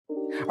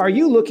Are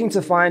you looking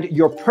to find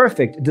your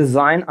perfect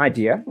design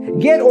idea?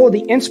 Get all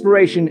the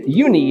inspiration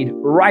you need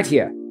right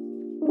here.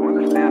 To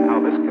understand how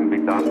this can be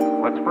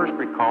done, let's first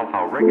recall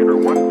how regular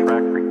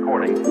one-track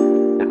recording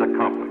is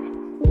accomplished.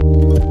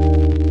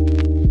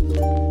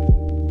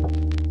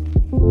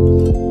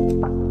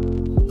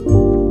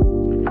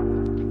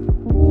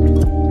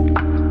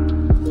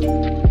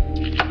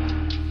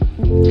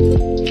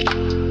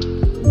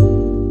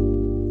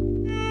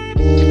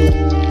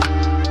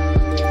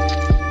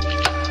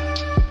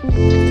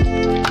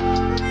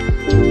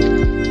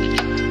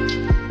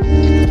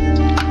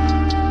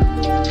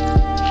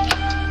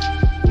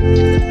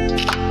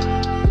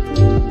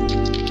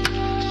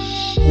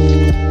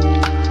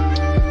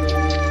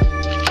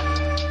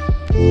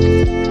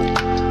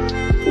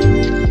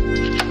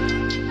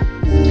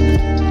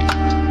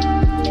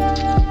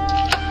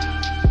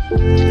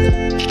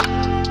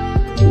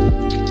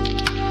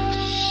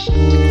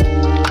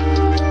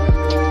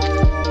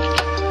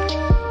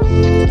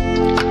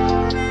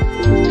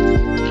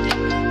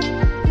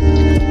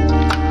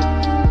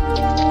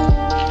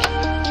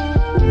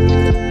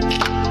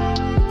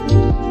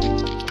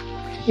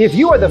 If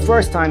you are the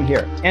first time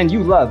here and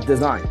you love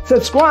design,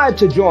 subscribe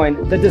to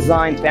join the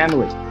design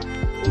family.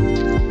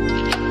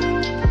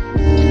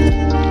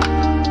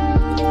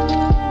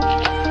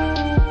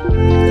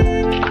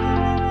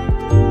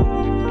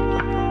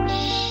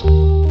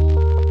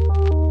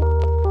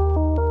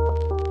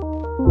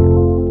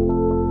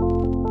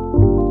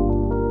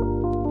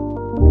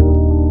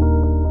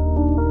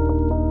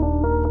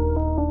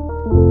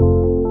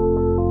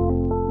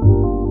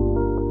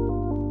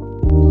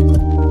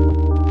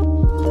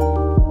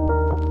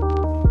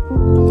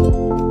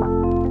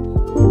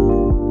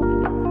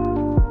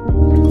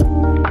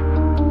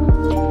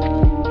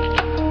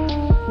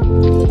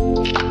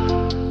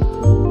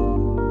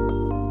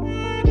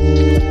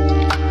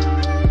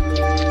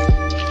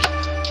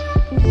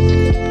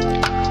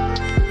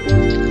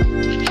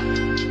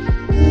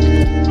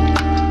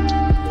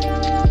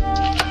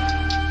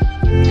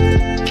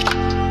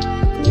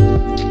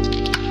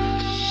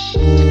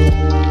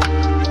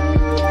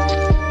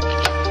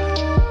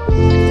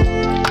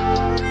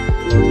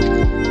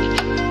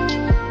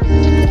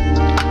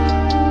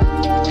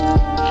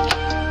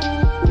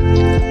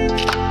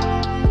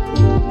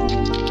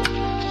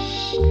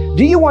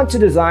 Do you want to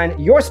design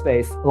your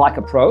space like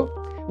a pro?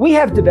 We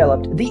have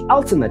developed the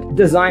ultimate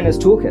designer's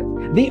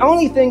toolkit. The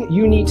only thing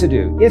you need to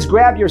do is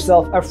grab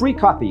yourself a free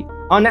copy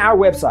on our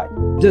website,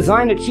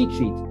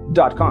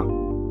 designercheatsheet.com.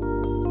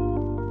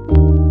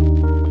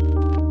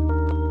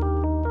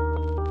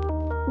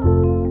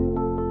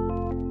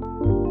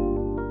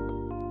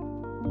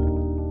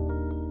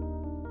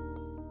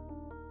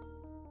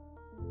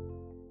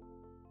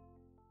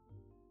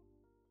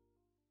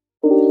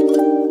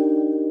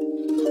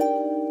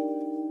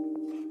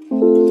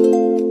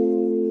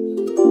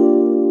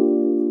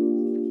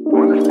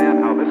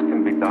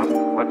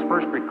 Let's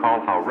first recall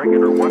how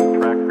regular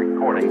one-track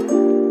recording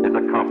is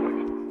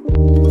accomplished.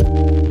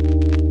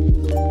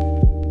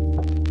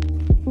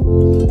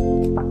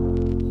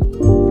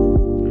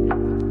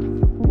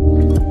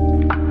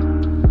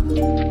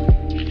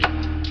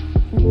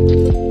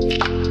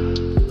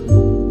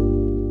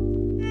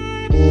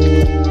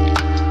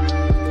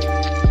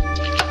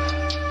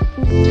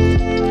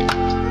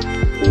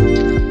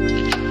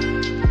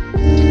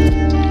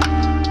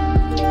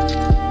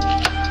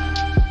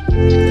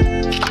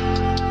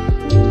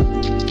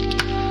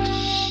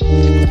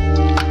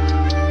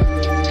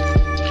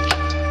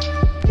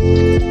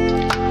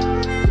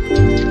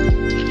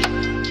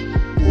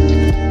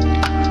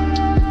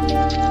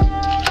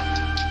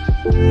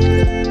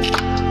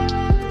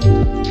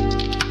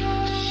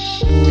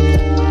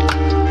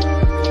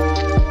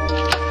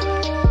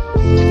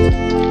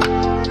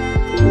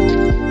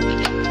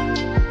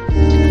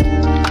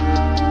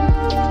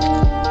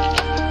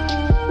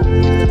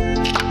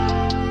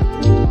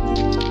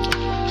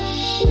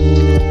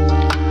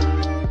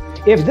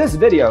 If this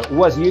video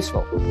was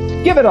useful,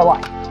 give it a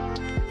like.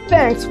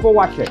 Thanks for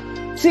watching.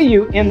 See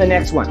you in the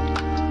next one.